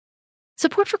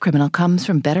Support for Criminal comes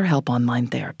from BetterHelp Online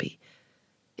Therapy.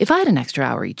 If I had an extra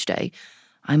hour each day,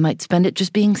 I might spend it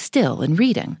just being still and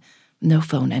reading, no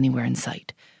phone anywhere in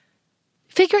sight.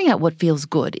 Figuring out what feels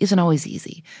good isn't always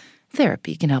easy.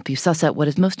 Therapy can help you suss out what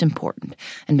is most important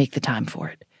and make the time for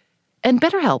it. And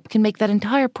BetterHelp can make that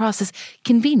entire process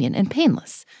convenient and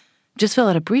painless. Just fill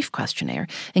out a brief questionnaire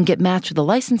and get matched with a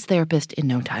licensed therapist in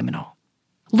no time at all.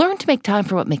 Learn to make time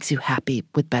for what makes you happy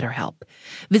with BetterHelp.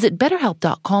 Visit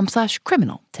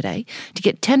BetterHelp.com/criminal today to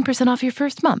get 10% off your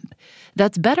first month.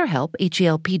 That's BetterHelp,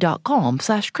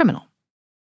 HELP.com/criminal.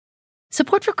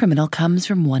 Support for Criminal comes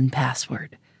from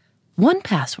 1Password.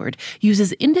 1Password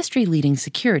uses industry-leading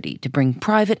security to bring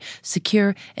private,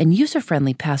 secure, and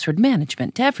user-friendly password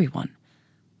management to everyone.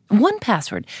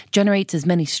 1Password generates as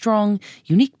many strong,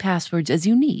 unique passwords as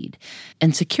you need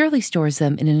and securely stores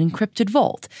them in an encrypted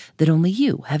vault that only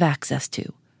you have access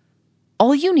to.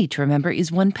 All you need to remember is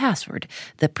 1Password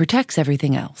that protects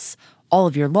everything else. All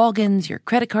of your logins, your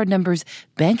credit card numbers,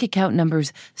 bank account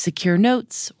numbers, secure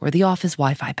notes, or the office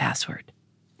Wi-Fi password.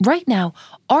 Right now,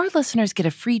 our listeners get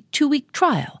a free 2-week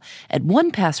trial at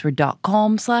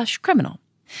 1password.com/criminal.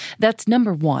 That's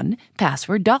number 1,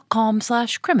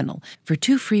 password.com/criminal for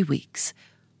 2 free weeks.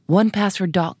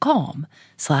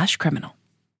 1password.com/criminal.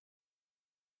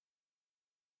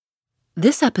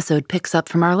 This episode picks up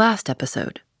from our last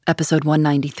episode, episode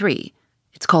 193.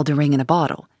 It's called A Ring in a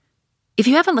Bottle. If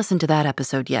you haven't listened to that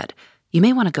episode yet, you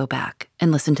may want to go back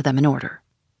and listen to them in order.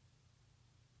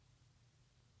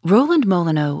 Roland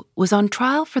Molyneux was on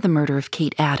trial for the murder of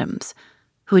Kate Adams,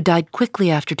 who had died quickly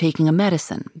after taking a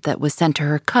medicine that was sent to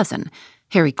her cousin,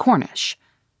 Harry Cornish.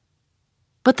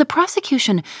 But the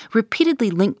prosecution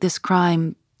repeatedly linked this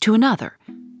crime to another,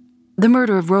 the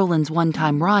murder of Roland's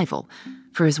one-time rival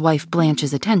for his wife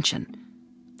Blanche's attention,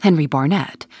 Henry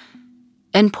Barnett,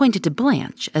 and pointed to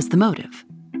Blanche as the motive.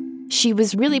 She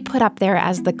was really put up there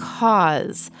as the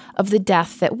cause of the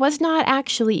death that was not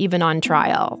actually even on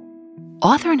trial.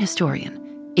 Author and historian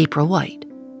April White.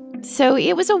 So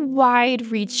it was a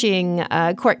wide-reaching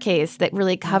court case that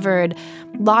really covered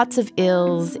lots of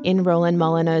ills in Roland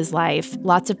Molyneux's life,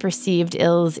 lots of perceived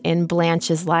ills in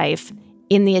Blanche's life,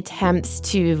 in the attempts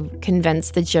to convince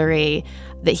the jury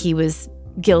that he was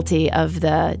guilty of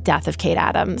the death of Kate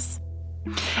Adams.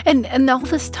 And all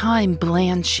this time,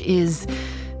 Blanche is,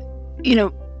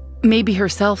 maybe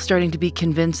herself starting to be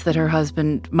convinced that her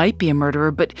husband might be a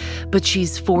murderer, but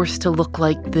she's forced to look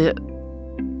like the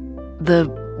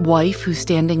wife who's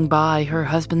standing by her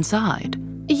husband's side.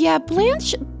 Yeah,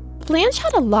 Blanche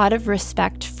had a lot of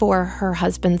respect for her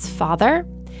husband's father,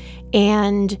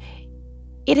 and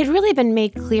it had really been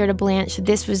made clear to Blanche that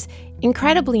this was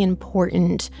incredibly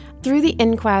important through the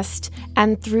inquest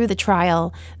and through the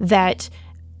trial that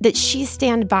she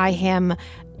stand by him,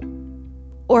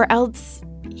 or else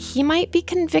he might be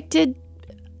convicted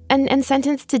and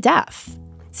sentenced to death.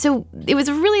 So it was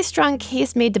a really strong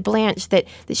case made to Blanche that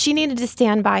she needed to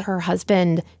stand by her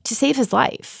husband to save his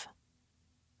life.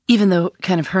 Even though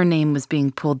kind of her name was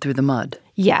being pulled through the mud.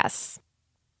 Yes.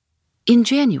 In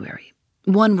January,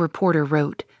 one reporter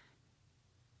wrote,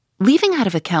 "Leaving out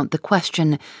of account the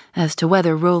question as to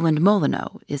whether Roland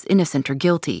Molyneux is innocent or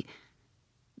guilty,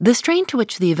 the strain to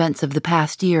which the events of the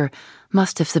past year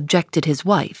must have subjected his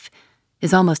wife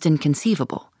is almost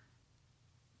inconceivable.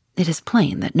 It is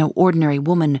plain that no ordinary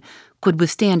woman could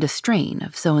withstand a strain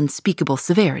of so unspeakable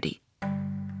severity."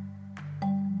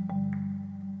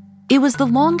 It was the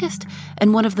longest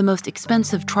and one of the most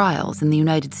expensive trials in the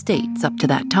United States up to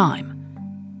that time.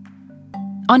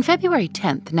 On February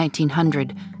 10th,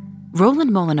 1900,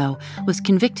 Roland Molyneux was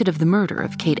convicted of the murder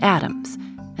of Kate Adams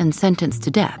and sentenced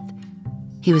to death.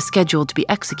 He was scheduled to be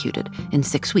executed in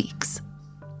 6 weeks.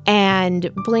 And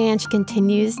Blanche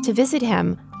continues to visit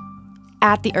him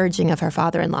at the urging of her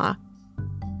father-in-law.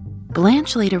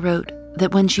 Blanche later wrote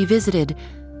that when she visited,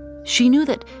 she knew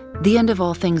that the end of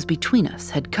all things between us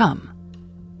had come.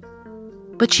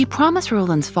 But she promised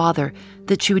Roland's father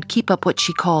that she would keep up what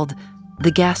she called the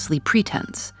ghastly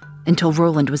pretense until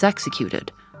Roland was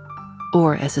executed,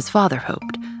 or, as his father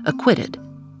hoped, acquitted.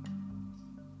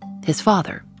 His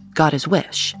father got his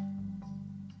wish.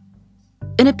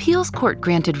 An appeals court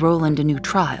granted Roland a new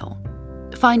trial,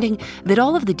 finding that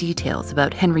all of the details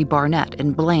about Henry Barnett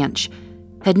and Blanche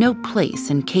had no place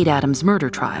in Kate Adams' murder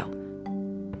trial.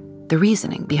 The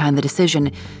reasoning behind the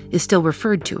decision is still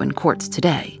referred to in courts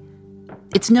today.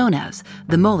 It's known as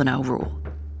the Molyneux Rule.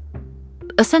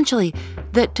 Essentially,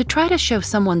 that to try to show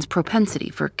someone's propensity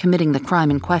for committing the crime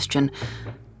in question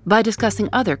by discussing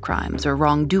other crimes or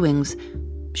wrongdoings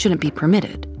shouldn't be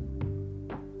permitted.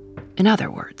 In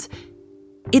other words,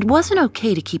 It wasn't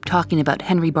okay to keep talking about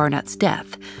Henry Barnett's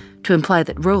death to imply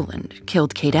that Rowland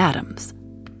killed Kate Adams.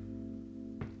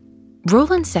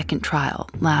 Rowland's second trial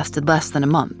lasted less than a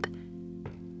month,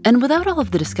 and without all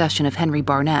of the discussion of Henry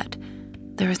Barnett,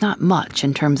 there is not much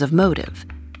in terms of motive.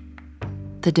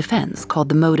 The defense called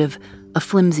the motive a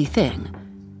flimsy thing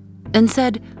and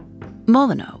said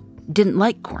Molyneux didn't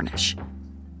like Cornish.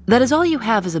 That is all you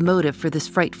have as a motive for this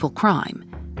frightful crime.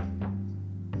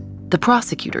 The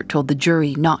prosecutor told the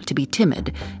jury not to be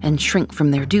timid and shrink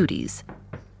from their duties.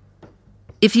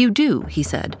 If you do, he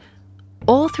said,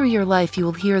 all through your life you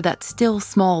will hear that still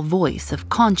small voice of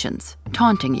conscience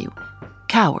taunting you,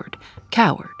 coward,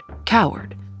 coward,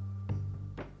 coward.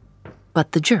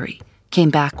 But the jury came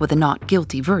back with a not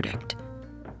guilty verdict.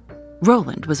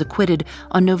 Rowland was acquitted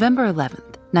on November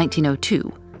 11th,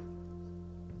 1902.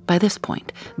 By this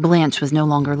point, Blanche was no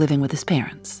longer living with his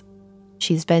parents.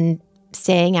 She's been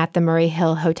staying at the Murray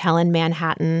Hill Hotel in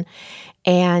Manhattan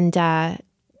and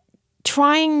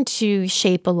trying to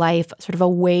shape a life sort of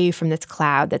away from this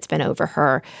cloud that's been over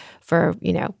her for,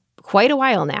 quite a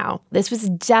while now. This was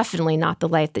definitely not the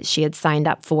life that she had signed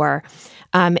up for.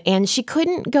 And she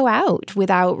couldn't go out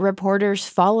without reporters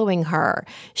following her.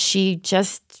 She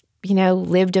just,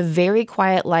 lived a very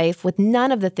quiet life with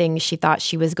none of the things she thought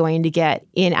she was going to get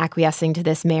in acquiescing to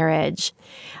this marriage.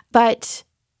 But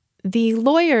the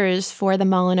lawyers for the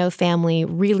Molyneux family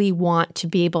really want to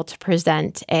be able to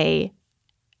present a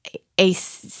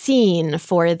scene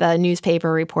for the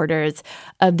newspaper reporters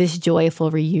of this joyful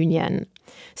reunion.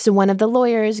 So one of the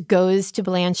lawyers goes to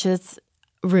Blanche's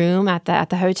room at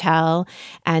the hotel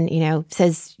and,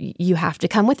 says, you have to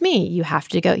come with me. You have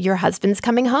to go. Your husband's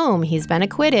coming home. He's been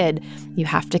acquitted. You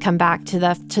have to come back to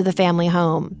the family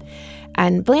home.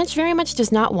 And Blanche very much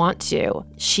does not want to.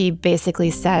 She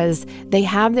basically says, they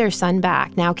have their son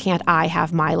back. Now can't I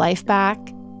have my life back?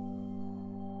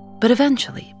 But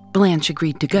eventually, Blanche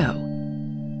agreed to go.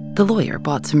 The lawyer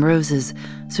bought some roses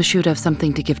so she would have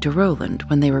something to give to Rowland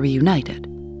when they were reunited.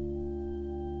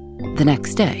 The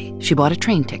next day, she bought a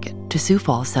train ticket to Sioux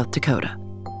Falls, South Dakota.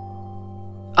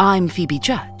 I'm Phoebe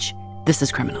Judge. This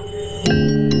is Criminal.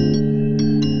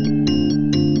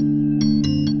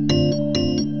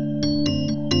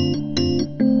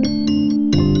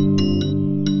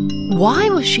 Why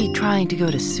was she trying to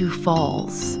go to Sioux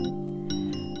Falls?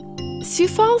 Sioux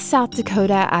Falls, South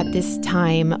Dakota at this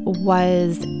time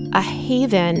was a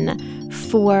haven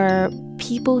for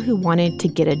people who wanted to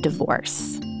get a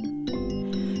divorce.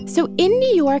 So in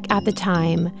New York at the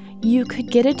time, you could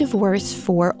get a divorce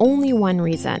for only one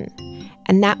reason,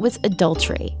 and that was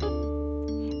adultery.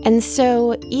 And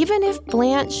so even if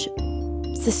Blanche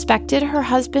suspected her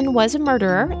husband was a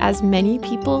murderer, as many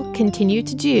people continue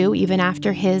to do even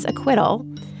after his acquittal,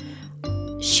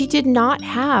 she did not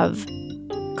have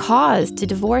cause to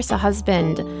divorce a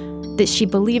husband that she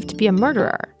believed to be a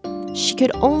murderer. She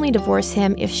could only divorce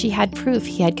him if she had proof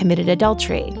he had committed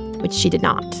adultery, which she did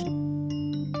not.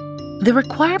 The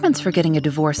requirements for getting a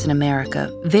divorce in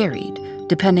America varied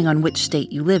depending on which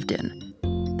state you lived in.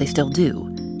 They still do.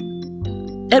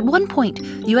 At one point,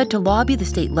 you had to lobby the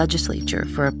state legislature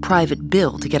for a private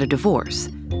bill to get a divorce.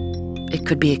 It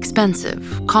could be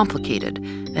expensive, complicated,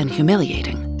 and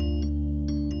humiliating.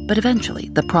 But eventually,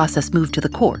 the process moved to the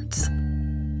courts.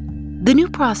 The new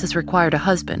process required a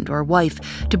husband or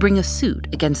wife to bring a suit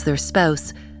against their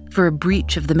spouse for a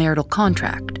breach of the marital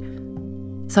contract.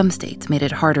 Some states made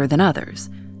it harder than others.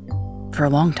 For a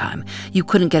long time, you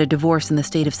couldn't get a divorce in the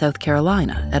state of South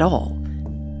Carolina at all.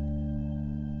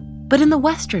 But in the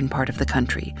western part of the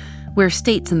country, where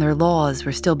states and their laws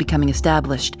were still becoming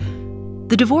established,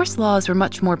 the divorce laws were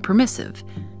much more permissive.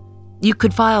 You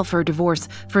could file for a divorce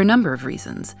for a number of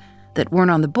reasons that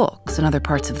weren't on the books in other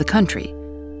parts of the country.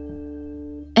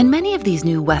 And many of these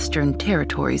new western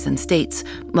territories and states,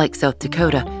 like South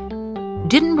Dakota,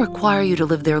 didn't require you to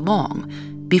live there long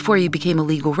before you became a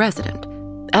legal resident,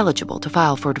 eligible to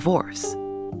file for divorce.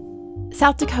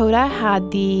 South Dakota had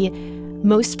the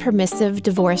most permissive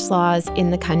divorce laws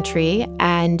in the country,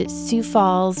 and Sioux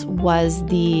Falls was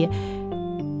the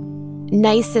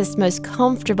nicest, most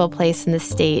comfortable place in the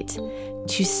state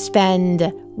to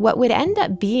spend what would end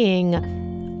up being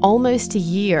almost a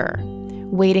year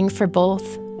waiting for both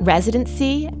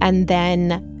residency and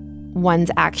then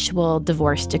one's actual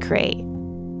divorce decree.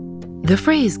 The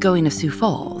phrase going to Sioux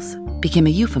Falls became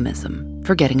a euphemism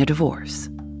for getting a divorce.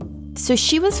 So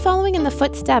she was following in the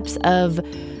footsteps of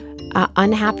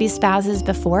unhappy spouses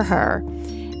before her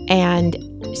and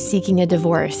seeking a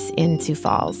divorce in Sioux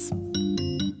Falls.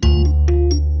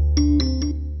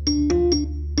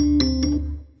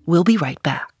 We'll be right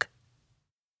back.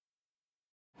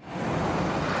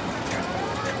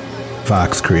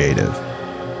 Vox Creative.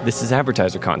 This is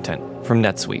advertiser content from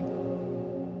NetSuite.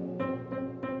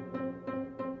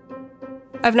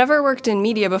 I've never worked in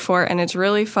media before, and it's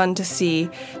really fun to see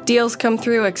deals come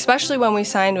through, especially when we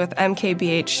signed with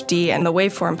MKBHD and the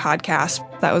Waveform podcast.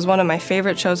 That was one of my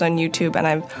favorite shows on YouTube, and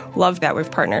I've loved that we've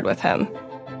partnered with him.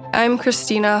 I'm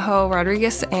Christina Ho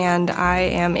Rodriguez, and I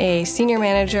am a senior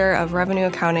manager of revenue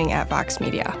accounting at Vox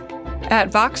Media. At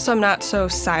Vox, I'm not so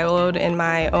siloed in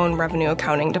my own revenue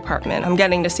accounting department. I'm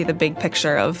getting to see the big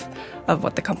picture of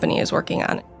what the company is working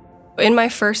on. In my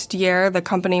first year, the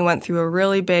company went through a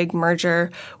really big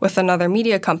merger with another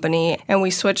media company, and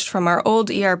we switched from our old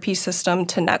ERP system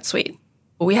to NetSuite.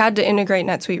 We had to integrate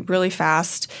NetSuite really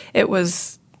fast. It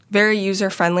was very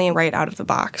user-friendly right out of the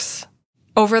box.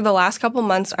 Over the last couple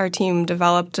months, our team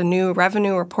developed a new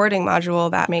revenue reporting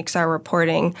module that makes our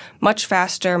reporting much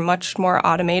faster, much more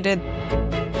automated.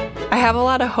 I have a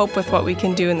lot of hope with what we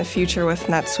can do in the future with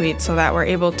NetSuite so that we're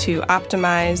able to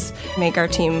optimize, make our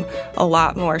team a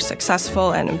lot more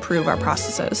successful, and improve our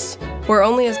processes. We're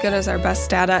only as good as our best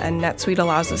data, and NetSuite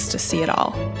allows us to see it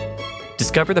all.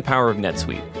 Discover the power of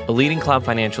NetSuite, a leading cloud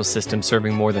financial system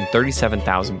serving more than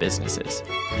 37,000 businesses.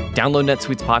 Download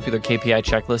NetSuite's popular KPI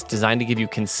checklist designed to give you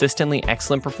consistently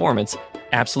excellent performance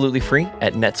absolutely free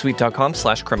at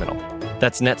netsuite.com/criminal.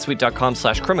 That's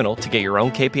netsuite.com/criminal to get your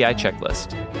own KPI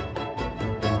checklist.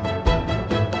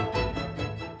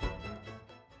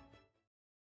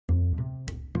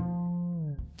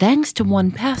 Thanks to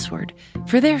 1Password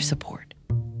for their support.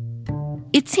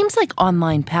 It seems like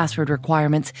online password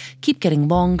requirements keep getting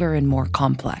longer and more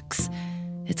complex.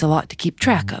 It's a lot to keep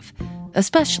track of,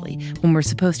 especially when we're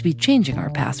supposed to be changing our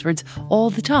passwords all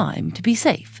the time to be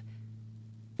safe.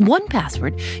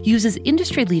 1Password uses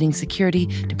industry-leading security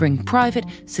to bring private,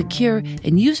 secure,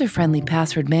 and user-friendly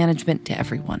password management to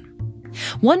everyone.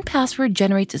 1Password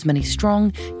generates as many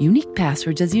strong, unique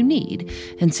passwords as you need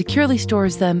and securely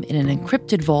stores them in an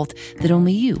encrypted vault that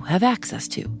only you have access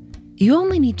to. You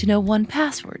only need to know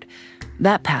 1Password.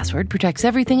 That password protects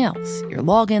everything else, your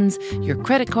logins, your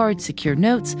credit cards, secure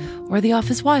notes, or the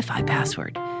office Wi-Fi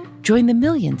password. Join the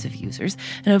millions of users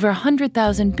and over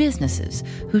 100,000 businesses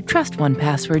who trust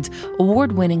 1Password's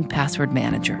award-winning password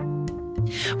manager.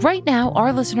 Right now,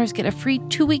 our listeners get a free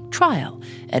 2-week trial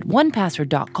at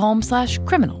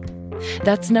onepassword.com/criminal.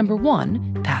 That's number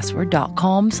 1,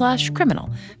 password.com/criminal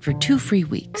for 2 free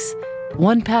weeks.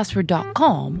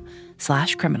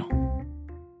 onepassword.com/criminal.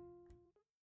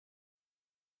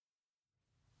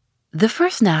 The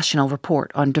first national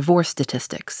report on divorce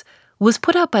statistics was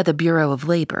put out by the Bureau of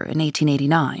Labor in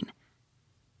 1889.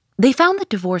 They found that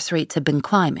divorce rates had been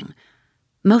climbing,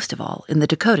 most of all in the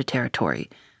Dakota Territory,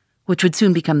 which would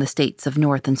soon become the states of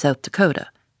North and South Dakota.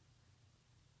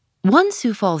 One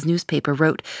Sioux Falls newspaper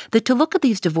wrote that to look at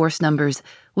these divorce numbers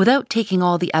without taking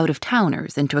all the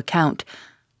out-of-towners into account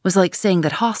was like saying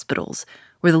that hospitals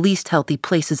were the least healthy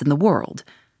places in the world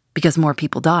because more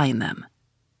people die in them.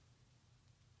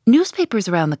 Newspapers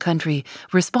around the country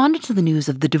responded to the news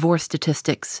of the divorce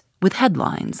statistics with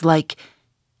headlines like,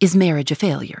 "Is marriage a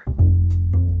failure?"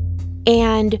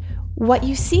 And what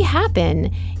you see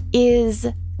happen is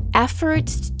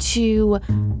efforts to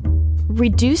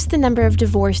reduce the number of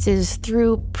divorces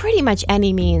through pretty much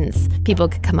any means people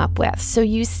could come up with. So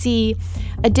you see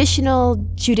additional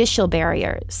judicial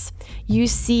barriers. You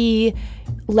see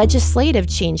legislative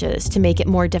changes to make it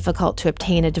more difficult to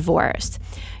obtain a divorce.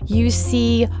 You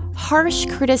see harsh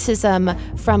criticism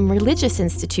from religious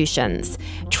institutions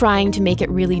trying to make it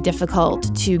really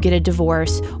difficult to get a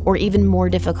divorce or even more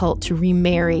difficult to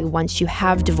remarry once you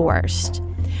have divorced.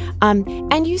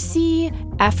 And you see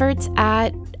efforts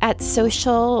at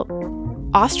social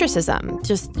ostracism,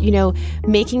 just,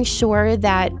 making sure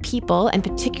that people, and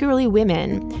particularly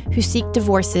women who seek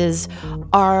divorces,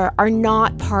 are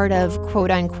not part of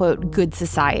quote-unquote good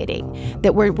society,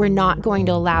 that we're not going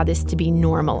to allow this to be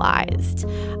normalized.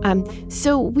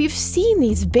 So we've seen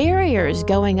these barriers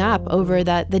going up over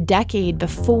the decade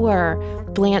before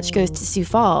Blanche goes to Sioux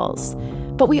Falls.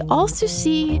 But we also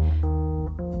see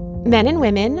men and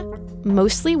women,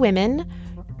 mostly women,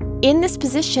 in this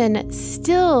position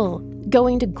still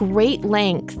going to great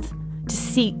length to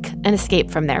seek an escape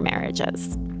from their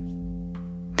marriages.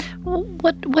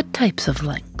 What types of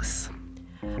lengths?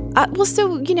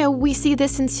 We see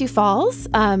this in Sioux Falls.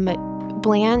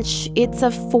 Blanche, it's a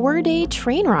 4-day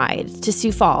train ride to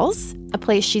Sioux Falls, a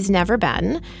place she's never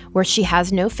been, where she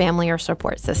has no family or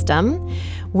support system,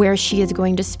 where she is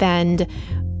going to spend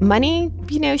money,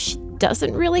 she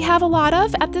doesn't really have a lot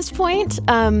of at this point,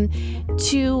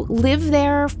 to live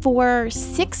there for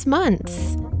 6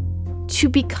 months, to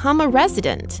become a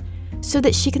resident, so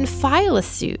that she can file a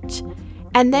suit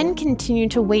and then continue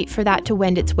to wait for that to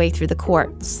wend its way through the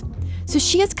courts. So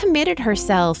she has committed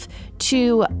herself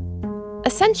to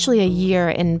essentially a year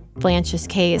in Blanche's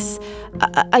case,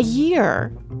 a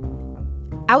year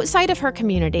outside of her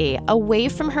community, away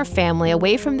from her family,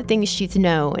 away from the things she's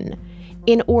known,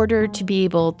 in order to be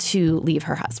able to leave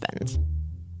her husband.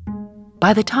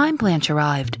 By the time Blanche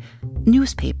arrived,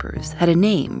 newspapers had a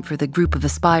name for the group of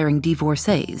aspiring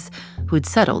divorcees who had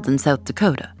settled in South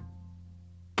Dakota: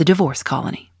 the Divorce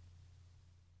Colony.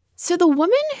 So the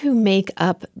women who make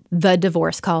up the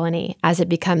Divorce Colony, as it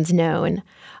becomes known,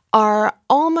 are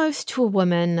almost to a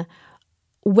woman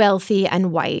wealthy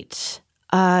and white,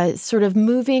 sort of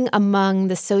moving among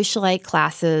the socialite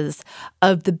classes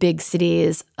of the big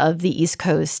cities of the East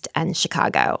Coast and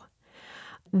Chicago.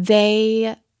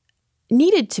 They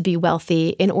needed to be wealthy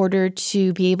in order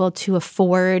to be able to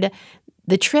afford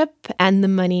the trip and the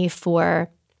money for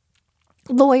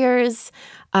lawyers.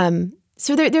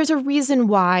 So there's a reason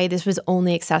why this was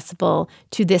only accessible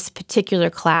to this particular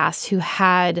class who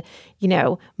had,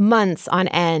 months on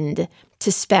end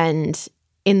to spend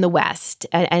in the West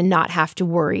and not have to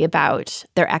worry about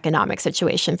their economic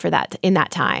situation for that in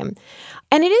that time.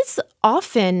 And it is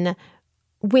often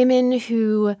women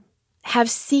who have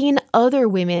seen other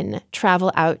women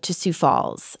travel out to Sioux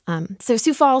Falls. So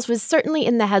Sioux Falls was certainly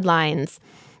in the headlines,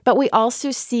 but we also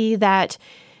see that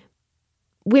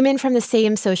women from the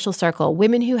same social circle,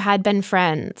 women who had been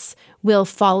friends, will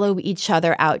follow each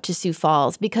other out to Sioux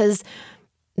Falls because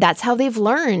that's how they've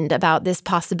learned about this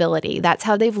possibility. That's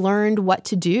how they've learned what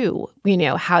to do,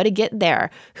 how to get there,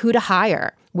 who to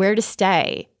hire, where to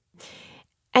stay.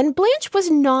 And Blanche was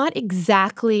not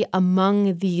exactly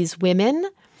among these women,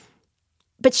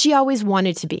 but she always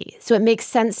wanted to be. So it makes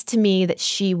sense to me that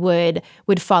she would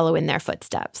follow in their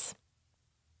footsteps.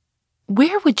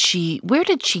 Where did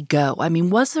she go? I mean,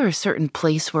 was there a certain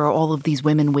place where all of these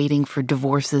women waiting for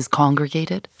divorces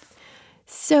congregated?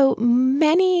 So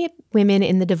many women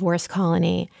in the Divorce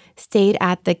Colony stayed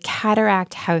at the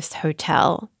Cataract House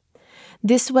Hotel.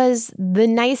 This was the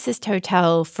nicest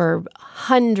hotel for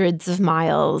hundreds of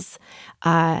miles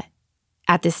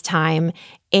at this time,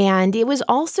 and it was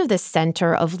also the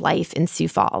center of life in Sioux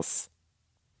Falls.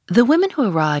 The women who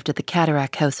arrived at the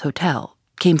Cataract House Hotel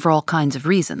came for all kinds of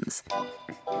reasons.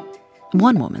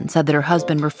 One woman said that her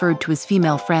husband referred to his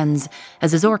female friends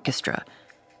as his orchestra,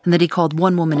 and that he called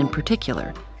one woman in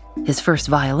particular his first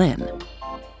violin.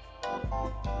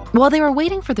 While they were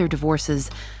waiting for their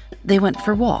divorces, they went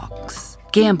for walks,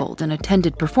 gambled, and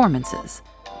attended performances.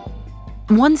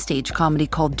 One stage comedy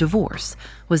called Divorce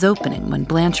was opening when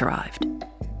Blanche arrived.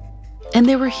 And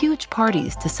there were huge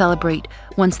parties to celebrate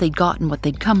once they'd gotten what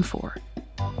they'd come for.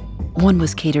 One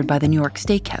was catered by the New York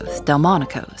steakhouse,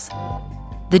 Delmonico's.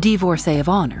 The divorcee of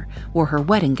honor wore her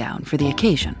wedding gown for the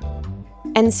occasion.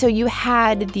 And so you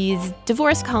had these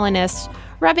divorce colonists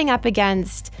rubbing up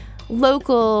against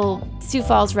local Sioux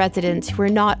Falls residents who were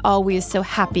not always so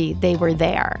happy they were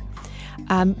there.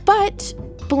 But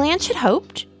Blanche had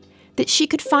hoped that she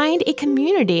could find a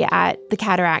community at the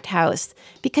Cataract House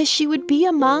because she would be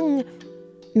among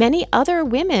many other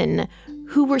women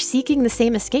who were seeking the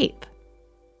same escape.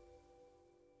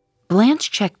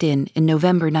 Blanche checked in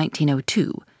November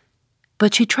 1902,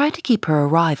 but she tried to keep her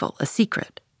arrival a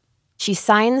secret. She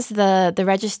signs the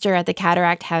register at the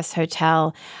Cataract House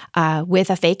Hotel with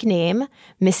a fake name,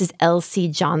 Mrs. Elsie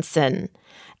Johnson.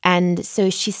 And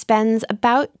so she spends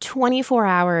about 24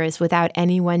 hours without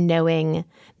anyone knowing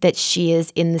that she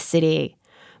is in the city.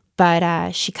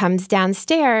 But she comes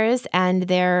downstairs and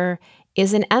there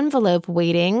is an envelope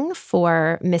waiting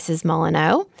for Mrs.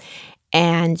 Molyneux.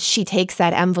 And she takes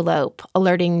that envelope,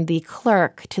 alerting the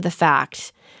clerk to the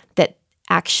fact that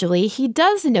actually he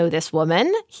does know this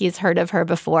woman. He's heard of her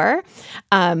before.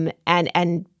 And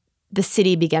the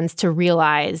city begins to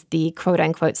realize the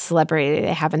quote-unquote celebrity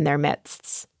they have in their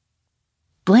midst.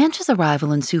 Blanche's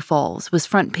arrival in Sioux Falls was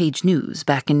front-page news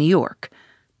back in New York.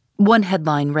 One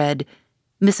headline read,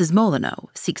 "Mrs. Molyneux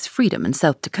seeks freedom in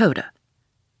South Dakota."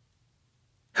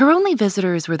 Her only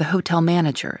visitors were the hotel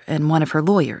manager and one of her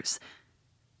lawyers.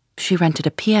 She rented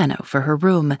a piano for her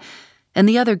room, and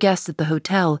the other guests at the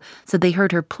hotel said they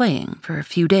heard her playing for a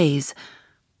few days,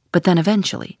 but then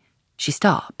eventually she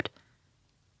stopped.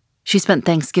 She spent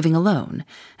Thanksgiving alone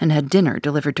and had dinner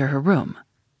delivered to her room.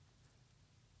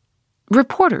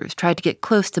 Reporters tried to get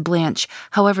close to Blanche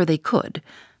however they could.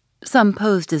 Some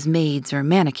posed as maids or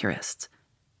manicurists.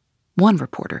 One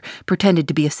reporter pretended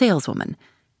to be a saleswoman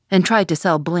and tried to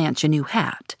sell Blanche a new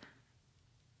hat.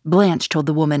 Blanche told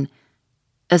the woman,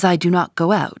 "As I do not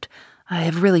go out, I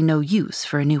have really no use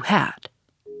for a new hat."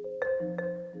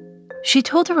 She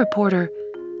told a reporter,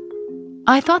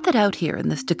 "I thought that out here in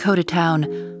this Dakota town,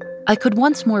 I could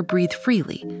once more breathe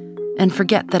freely and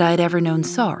forget that I had ever known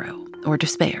sorrow or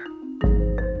despair."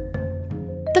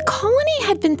 The colony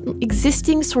had been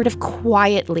existing sort of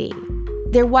quietly.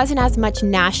 There wasn't as much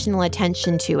national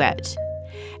attention to it.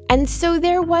 And so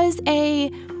there was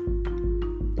a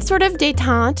sort of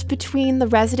détente between the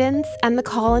residents and the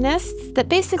colonists that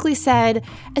basically said,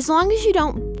 as long as you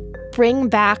don't bring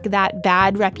back that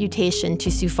bad reputation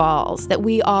to Sioux Falls, that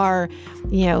we are,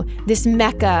 this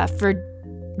mecca for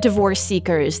divorce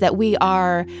seekers, that we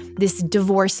are this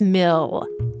divorce mill,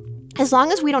 as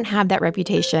long as we don't have that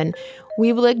reputation,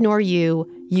 we will ignore you,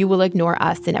 you will ignore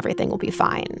us, and everything will be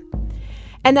fine.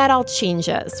 And that all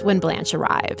changes when Blanche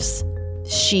arrives.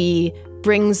 She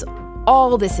brings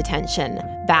all this attention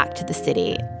back to the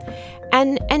city.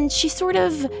 And she sort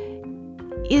of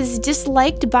is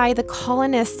disliked by the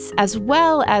colonists as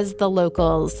well as the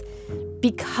locals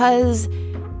because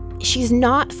she's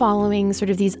not following sort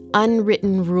of these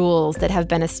unwritten rules that have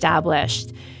been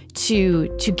established to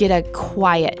get a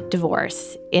quiet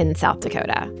divorce in South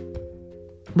Dakota.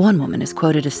 One woman is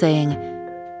quoted as saying,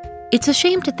 "It's a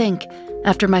shame to think,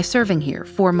 after my serving here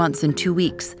 4 months and 2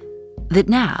 weeks, that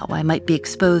now I might be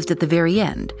exposed at the very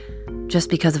end, just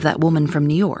because of that woman from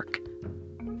New York."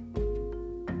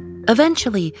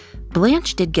 Eventually,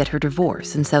 Blanche did get her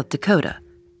divorce in South Dakota,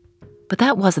 but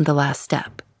that wasn't the last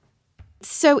step.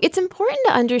 So it's important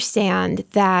to understand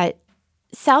that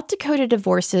South Dakota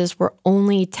divorces were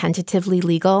only tentatively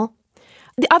legal.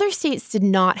 The other states did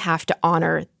not have to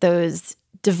honor those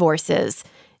divorces,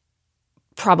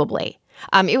 probably.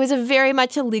 It was very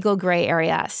much a legal gray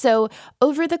area. So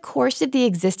over the course of the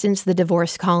existence of the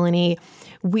divorce colony,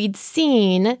 we'd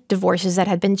seen divorces that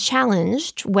had been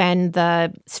challenged when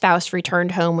the spouse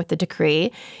returned home with the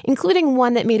decree, including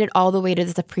one that made it all the way to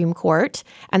the Supreme Court,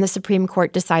 and the Supreme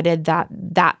Court decided that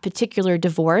that particular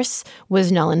divorce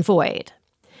was null and void.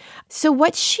 So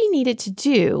what she needed to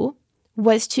do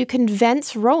was to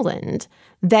convince Roland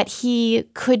that he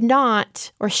could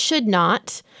not or should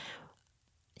not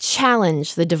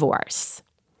challenge the divorce.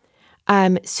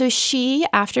 So she,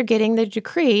 after getting the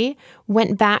decree,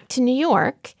 went back to New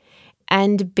York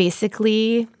and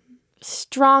basically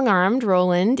strong-armed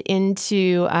Roland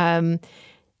into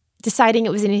deciding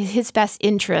it was in his best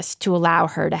interest to allow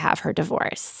her to have her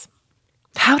divorce.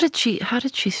 How did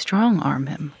she strong-arm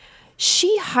him?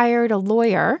 She hired a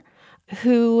lawyer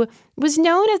who was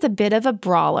known as a bit of a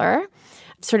brawler,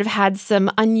 sort of had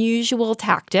some unusual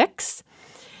tactics.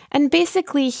 And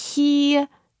basically, he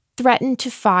threatened to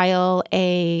file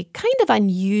a kind of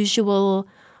unusual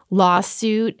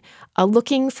lawsuit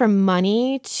looking for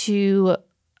money to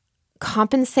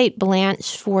compensate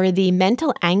Blanche for the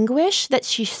mental anguish that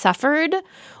she suffered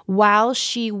while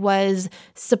she was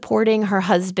supporting her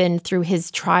husband through his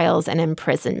trials and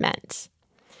imprisonment.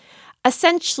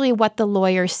 Essentially, what the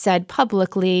lawyer said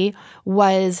publicly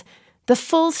was, the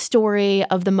full story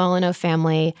of the Molyneux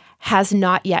family has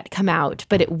not yet come out,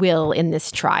 but it will in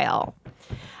this trial.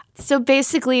 So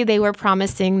basically, they were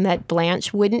promising that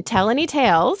Blanche wouldn't tell any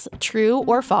tales, true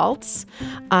or false,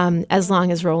 as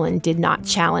long as Roland did not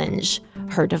challenge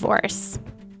her divorce.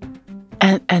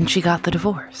 And she got the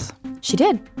divorce. She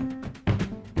did.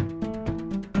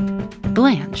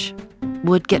 Blanche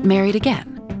would get married again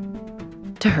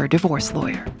to her divorce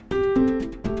lawyer.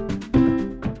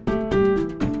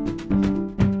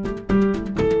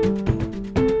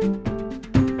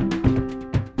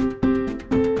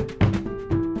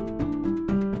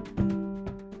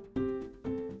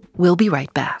 We'll be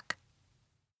right back.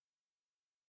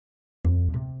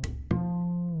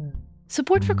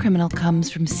 Support for Criminal comes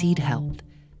from Seed Health.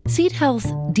 Seed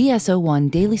Health's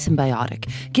DS-01 Daily Symbiotic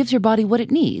gives your body what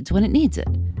it needs when it needs it.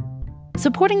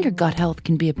 Supporting your gut health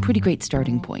can be a pretty great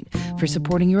starting point for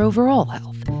supporting your overall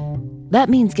health. That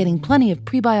means getting plenty of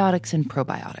prebiotics and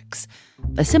probiotics.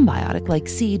 A symbiotic like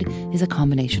Seed is a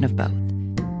combination of both.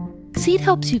 Seed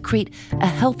helps you create a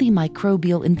healthy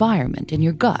microbial environment in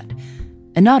your gut.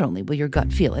 And not only will your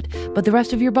gut feel it, but the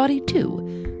rest of your body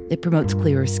too. It promotes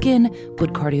clearer skin,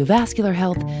 good cardiovascular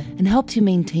health, and helps you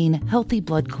maintain healthy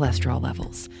blood cholesterol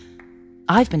levels.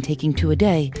 I've been taking 2 a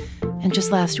day, and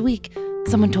just last week,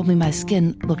 someone told me my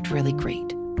skin looked really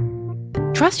great.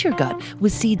 Trust your gut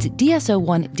with Seed's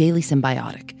DS-01 Daily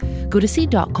Symbiotic. Go to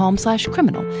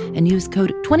seed.com/criminal and use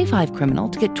code 25criminal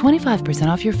to get 25%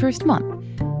 off your first month.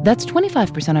 That's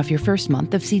 25% off your first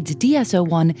month of Seed's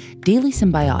DS-01 Daily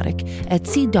Symbiotic at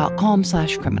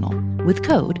seed.com/criminal with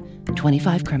code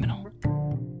 25criminal.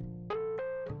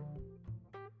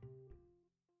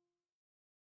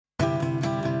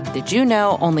 Did you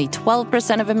know only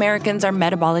 12% of Americans are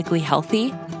metabolically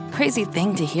healthy? Crazy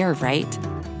thing to hear, right?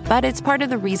 But it's part of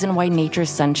the reason why Nature's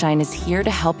Sunshine is here to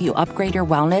help you upgrade your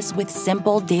wellness with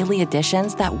simple daily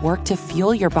additions that work to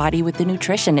fuel your body with the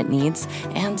nutrition it needs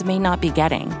and may not be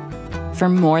getting. For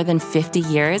more than 50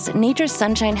 years, Nature's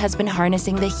Sunshine has been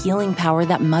harnessing the healing power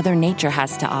that Mother Nature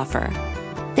has to offer.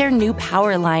 Their new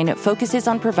Power line focuses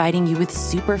on providing you with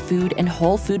superfood and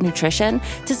whole food nutrition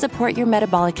to support your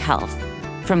metabolic health.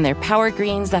 From their Power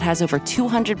Greens that has over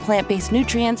 200 plant-based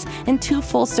nutrients and 2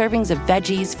 full servings of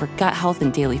veggies for gut health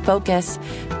and daily focus,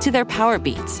 to their Power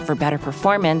Beets for better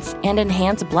performance and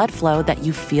enhanced blood flow that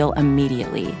you feel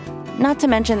immediately. Not to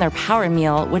mention their Power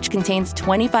Meal, which contains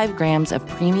 25 grams of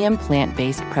premium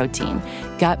plant-based protein,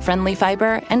 gut-friendly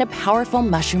fiber, and a powerful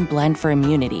mushroom blend for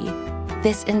immunity.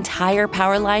 This entire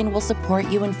Power line will support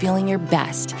you in feeling your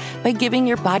best by giving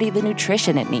your body the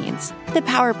nutrition it needs. The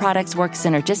Power products work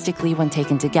synergistically when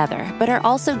taken together, but are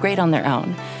also great on their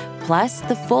own. Plus,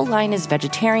 the full line is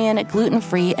vegetarian,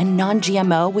 gluten-free, and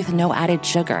non-GMO with no added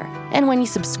sugar. And when you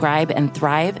subscribe and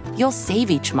thrive, you'll save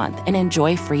each month and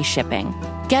enjoy free shipping.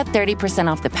 Get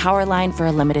 30% off the Power line for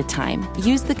a limited time.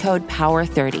 Use the code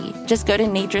POWER30. Just go to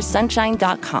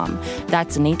naturesunshine.com.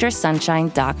 That's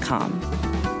naturesunshine.com.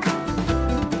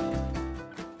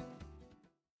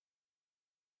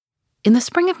 In the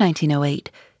spring of 1908,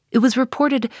 it was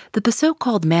reported that the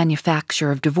so-called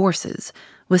manufacture of divorces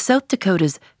was South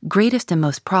Dakota's greatest and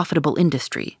most profitable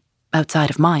industry, outside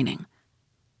of mining.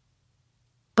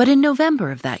 But in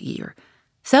November of that year,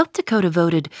 South Dakota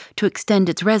voted to extend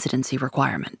its residency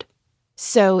requirement.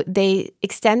 So they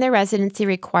extend their residency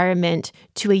requirement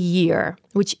to a year,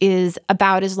 which is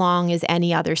about as long as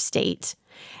any other state.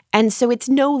 And so it's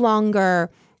no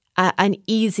longer an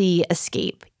easy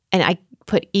escape. And I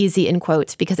put easy in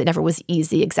quotes because it never was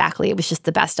easy exactly. It was just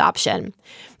the best option.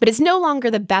 But it's no longer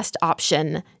the best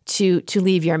option to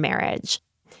leave your marriage.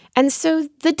 And so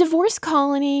the divorce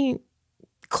colony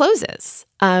closes.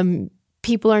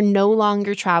 People are no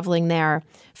longer traveling there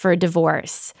for a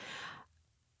divorce.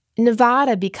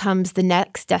 Nevada becomes the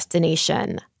next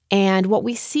destination. And what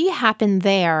we see happen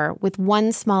there, with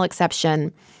one small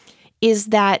exception, is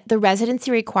that the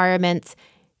residency requirements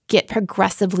get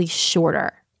progressively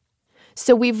shorter.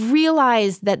 So we've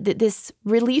realized that this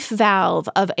relief valve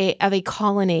of a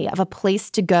colony, of a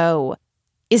place to go,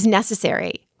 is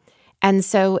necessary. And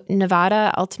so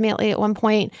Nevada, ultimately, at one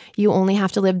point, you only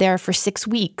have to live there for 6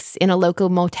 weeks in a local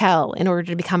motel in order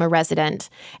to become a resident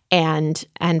and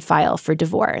file for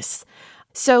divorce.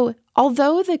 So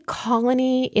although the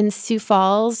colony in Sioux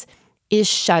Falls is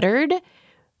shuttered,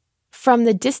 from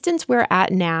the distance we're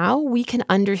at now, we can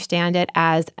understand it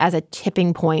as a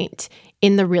tipping point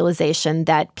in the realization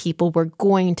that people were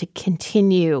going to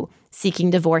continue seeking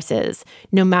divorces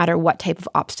no matter what type of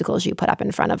obstacles you put up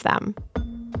in front of them.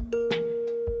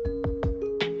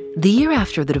 The year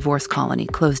after the divorce colony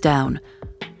closed down,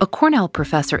 a Cornell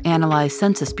professor analyzed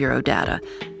Census Bureau data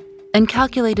and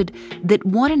calculated that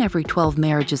 1 in every 12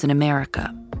 marriages in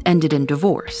America ended in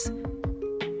divorce.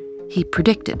 He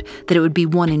predicted that it would be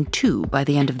 1 in 2 by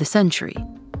the end of the century.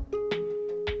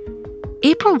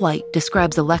 April White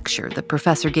describes a lecture the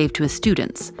professor gave to his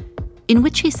students, in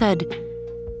which he said,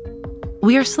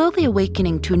 "We are slowly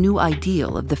awakening to a new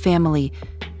ideal of the family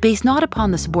based not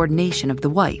upon the subordination of the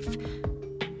wife.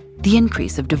 The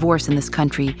increase of divorce in this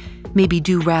country may be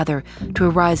due rather to a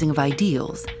rising of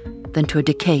ideals than to a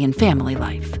decay in family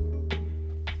life."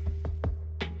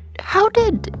 How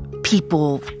did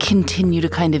people continue to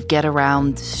kind of get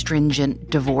around stringent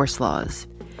divorce laws?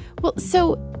 Well,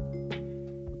 so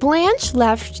Blanche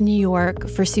left New York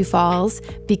for Sioux Falls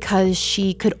because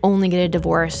she could only get a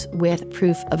divorce with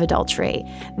proof of adultery.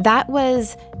 That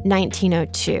was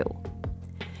 1902.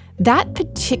 That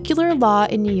particular law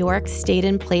in New York stayed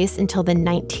in place until the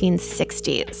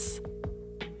 1960s.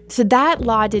 So that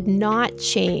law did not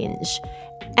change.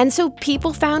 And so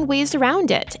people found ways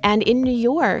around it. And in New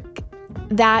York,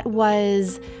 that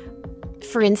was,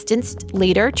 for instance,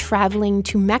 later traveling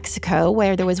to Mexico,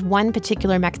 where there was one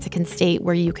particular Mexican state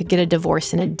where you could get a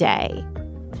divorce in a day.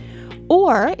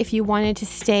 Or if you wanted to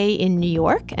stay in New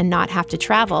York and not have to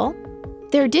travel,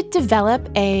 there did develop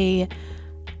a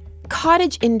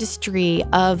cottage industry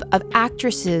of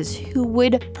actresses who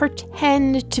would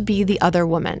pretend to be the other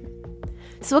woman.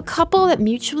 So a couple that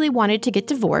mutually wanted to get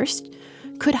divorced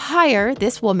could hire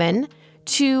this woman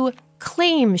to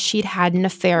claim she'd had an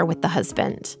affair with the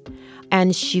husband.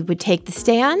 And she would take the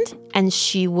stand and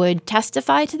she would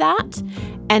testify to that.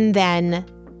 And then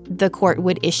the court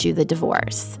would issue the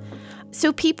divorce.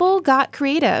 So people got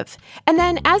creative. And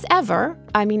then as ever,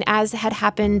 as had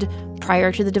happened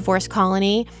prior to the divorce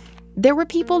colony, there were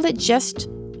people that just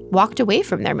walked away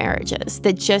from their marriages,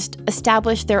 that just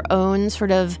established their own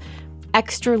sort of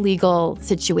extra-legal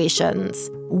situations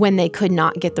when they could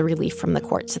not get the relief from the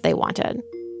courts that they wanted.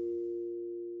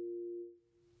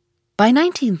 By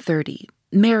 1930,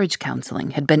 marriage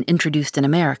counseling had been introduced in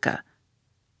America.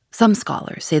 Some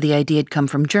scholars say the idea had come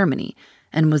from Germany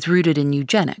and was rooted in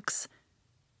eugenics,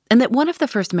 and that one of the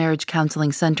first marriage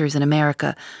counseling centers in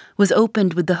America was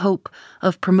opened with the hope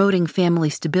of promoting family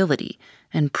stability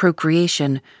and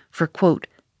procreation for, quote,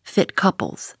 fit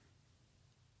couples.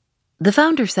 The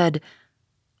founder said,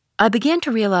 "I began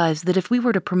to realize that if we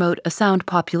were to promote a sound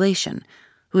population,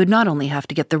 we would not only have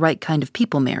to get the right kind of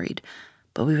people married,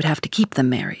 but we would have to keep them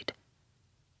married."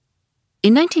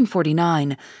 In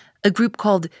 1949, a group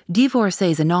called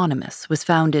Divorcees Anonymous was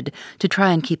founded to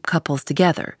try and keep couples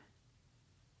together.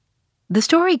 The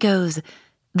story goes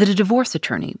that a divorce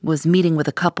attorney was meeting with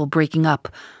a couple breaking up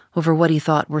over what he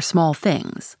thought were small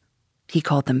things. He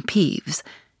called them peeves.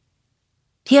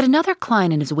 He had another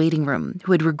client in his waiting room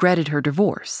who had regretted her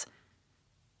divorce.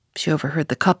 She overheard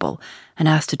the couple and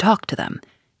asked to talk to them,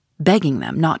 begging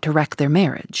them not to wreck their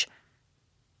marriage.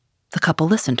 The couple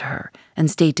listened to her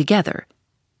and stayed together.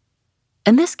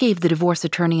 And this gave the divorce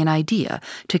attorney an idea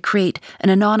to create an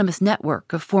anonymous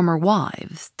network of former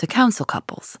wives to counsel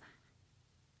couples.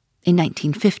 In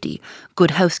 1950,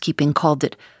 Good Housekeeping called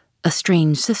it a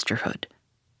strange sisterhood.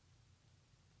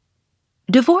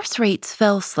 Divorce rates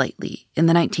fell slightly in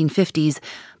the 1950s,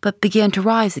 but began to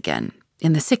rise again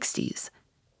in the 60s.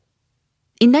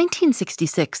 In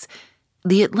 1966,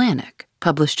 The Atlantic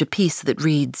published a piece that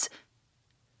reads,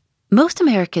 "Most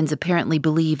Americans apparently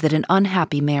believe that an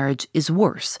unhappy marriage is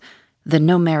worse than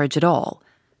no marriage at all,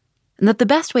 and that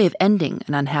the best way of ending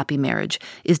an unhappy marriage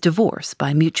is divorce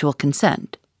by mutual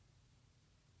consent.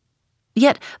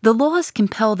 Yet the laws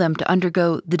compel them to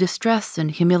undergo the distress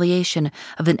and humiliation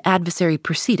of an adversary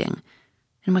proceeding,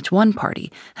 in which one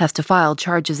party has to file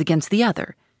charges against the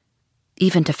other,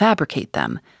 even to fabricate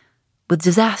them, with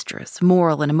disastrous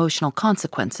moral and emotional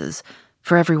consequences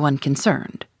for everyone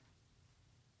concerned."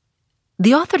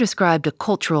 The author described a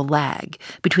cultural lag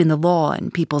between the law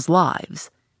and people's lives.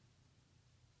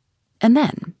 And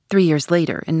then, 3 years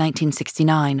later, in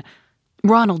 1969,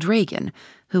 Ronald Reagan,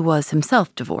 who was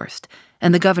himself divorced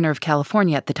and the governor of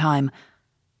California at the time,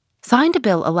 signed a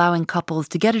bill allowing couples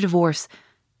to get a divorce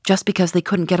just because they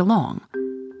couldn't get along.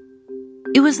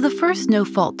 It was the first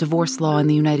no-fault divorce law in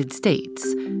the United States,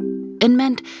 and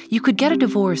meant you could get a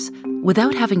divorce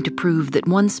without having to prove that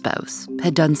one spouse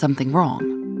had done something wrong.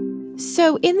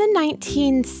 So in the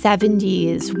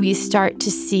 1970s, we start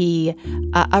to see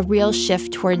a real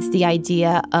shift towards the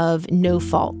idea of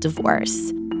no-fault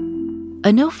divorce.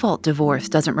 A no-fault divorce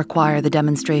doesn't require the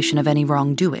demonstration of any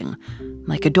wrongdoing,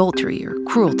 like adultery or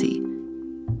cruelty.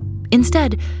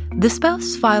 Instead, the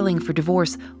spouse filing for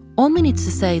divorce only needs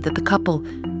to say that the couple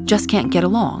just can't get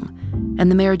along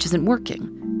and the marriage isn't working.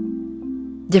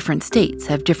 Different states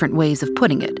have different ways of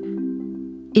putting it.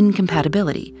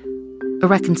 Incompatibility,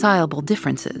 irreconcilable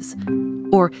differences,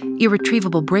 or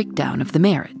irretrievable breakdown of the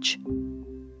marriage.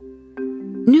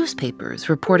 Newspapers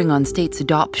reporting on states'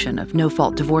 adoption of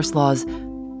no-fault divorce laws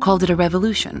called it a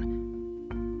revolution.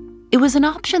 It was an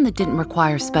option that didn't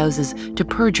require spouses to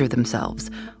perjure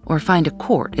themselves or find a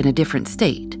court in a different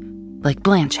state, like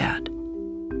Blanche had.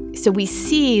 So we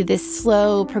see this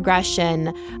slow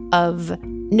progression of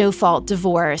no-fault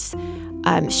divorce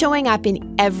showing up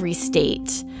in every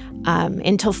state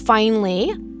until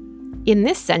finally, in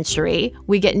this century,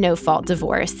 we get no-fault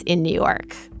divorce in New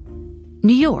York.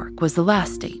 New York was the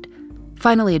last state,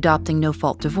 finally adopting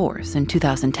no-fault divorce in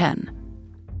 2010.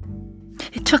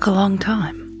 It took a long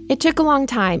time. It took a long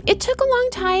time. It took a long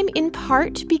time in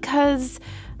part because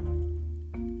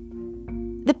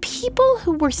the people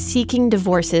who were seeking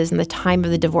divorces in the time of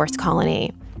the divorce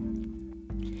colony,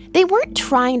 they weren't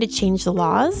trying to change the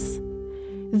laws.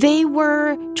 They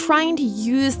were trying to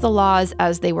use the laws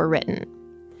as they were written.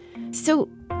 So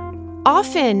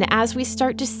often, as we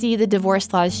start to see the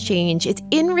divorce laws change, it's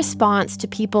in response to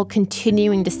people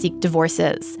continuing to seek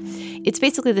divorces. It's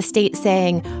basically the state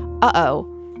saying, uh-oh,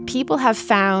 people have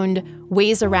found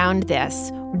ways around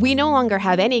this. We no longer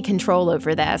have any control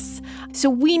over this. So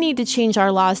we need to change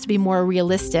our laws to be more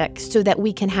realistic so that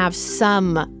we can have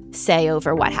some say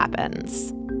over what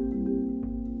happens.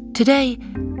 Today,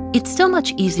 it's still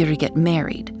much easier to get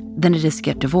married than it is to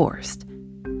get divorced.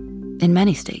 In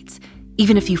many states,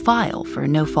 even if you file for a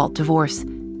no-fault divorce,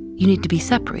 you need to be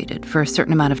separated for a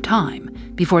certain amount of time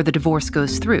before the divorce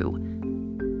goes through.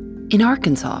 In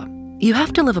Arkansas, you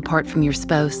have to live apart from your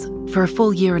spouse for a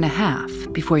full 1.5 years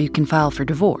before you can file for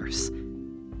divorce.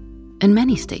 and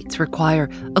many states require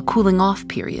a cooling-off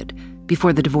period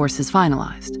before the divorce is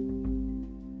finalized.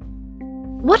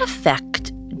 What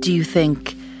effect do you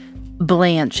think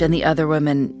Blanche and the other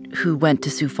women who went to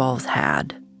Sioux Falls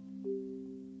had?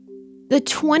 The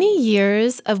 20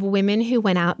 years of women who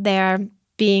went out there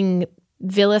being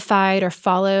vilified or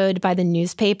followed by the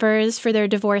newspapers for their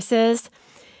divorces,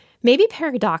 maybe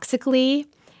paradoxically,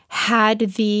 had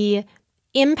the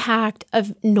impact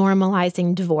of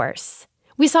normalizing divorce.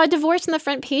 We saw divorce in the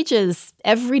front pages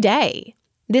every day.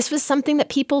 This was something that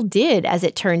people did, as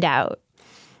it turned out.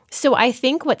 So I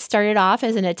think what started off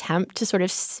as an attempt to sort of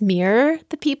smear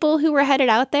the people who were headed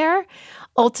out there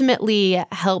ultimately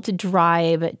helped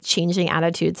drive changing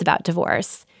attitudes about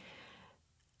divorce.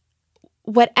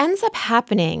 What ends up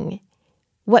happening,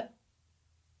 what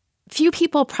few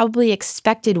people probably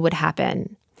expected would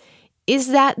happen,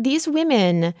 is that these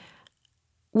women,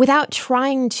 without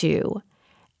trying to,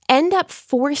 end up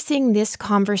forcing this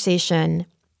conversation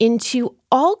into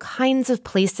all kinds of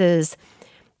places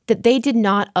that they did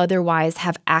not otherwise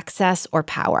have access or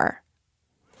power.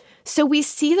 So we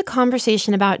see the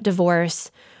conversation about divorce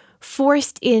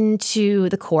forced into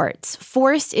the courts,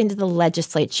 forced into the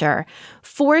legislature,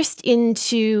 forced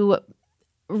into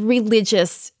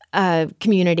religious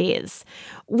communities.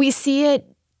 We see it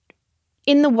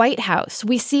in the White House.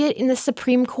 We see it in the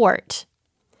Supreme Court.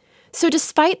 So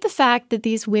despite the fact that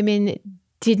these women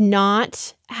did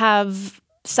not have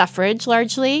suffrage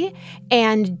largely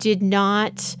and did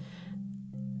not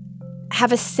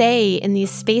have a say in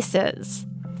these spaces,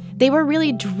 they were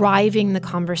really driving the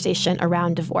conversation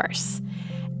around divorce.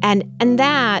 And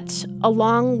that,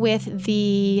 along with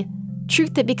the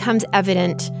truth that becomes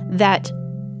evident that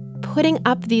putting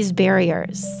up these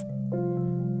barriers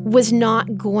was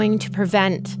not going to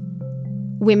prevent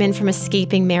women from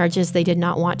escaping marriages they did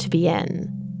not want to be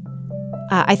in,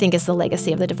 I think is the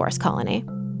legacy of the divorce colony.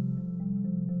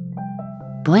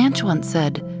 Blanche once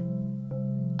said,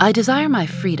 "I desire my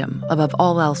freedom above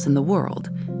all else in the world,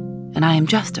 and I am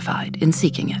justified in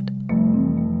seeking it."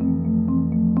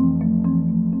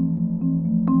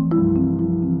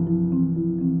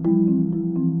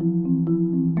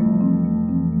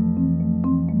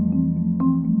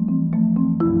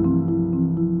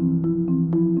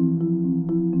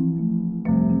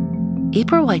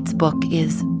 April White's book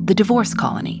is The Divorce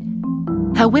Colony: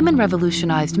 How Women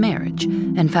Revolutionized Marriage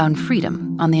and Found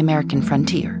Freedom on the American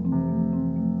Frontier.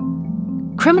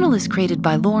 Criminal is created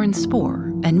by Lauren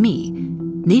Spohr and me.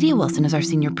 Nadia Wilson is our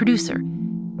senior producer.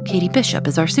 Katie Bishop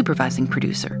is our supervising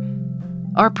producer.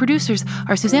 Our producers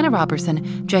are Susanna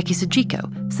Robertson, Jackie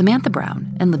Sajiko, Samantha Brown,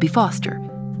 and Libby Foster.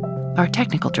 Our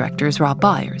technical director is Rob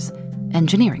Byers.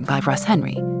 Engineering by Russ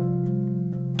Henry.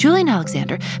 Julian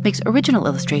Alexander makes original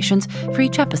illustrations for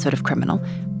each episode of Criminal.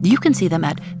 You can see them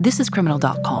at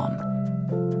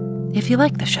thisiscriminal.com. If you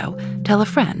like the show, tell a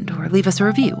friend or leave us a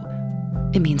review.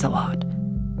 It means a lot.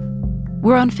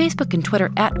 We're on Facebook and Twitter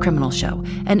at Criminal Show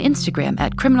and Instagram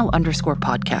at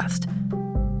Criminal_podcast.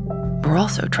 We're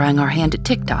also trying our hand at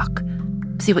TikTok.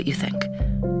 See what you think.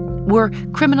 We're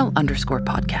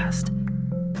Criminal_podcast.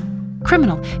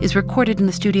 Criminal is recorded in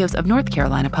the studios of North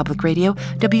Carolina Public Radio,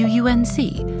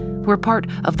 WUNC. We're part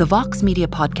of the Vox Media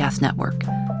Podcast Network.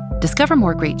 Discover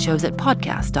more great shows at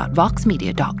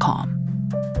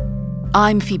podcast.voxmedia.com.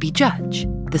 I'm Phoebe Judge.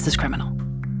 This is Criminal.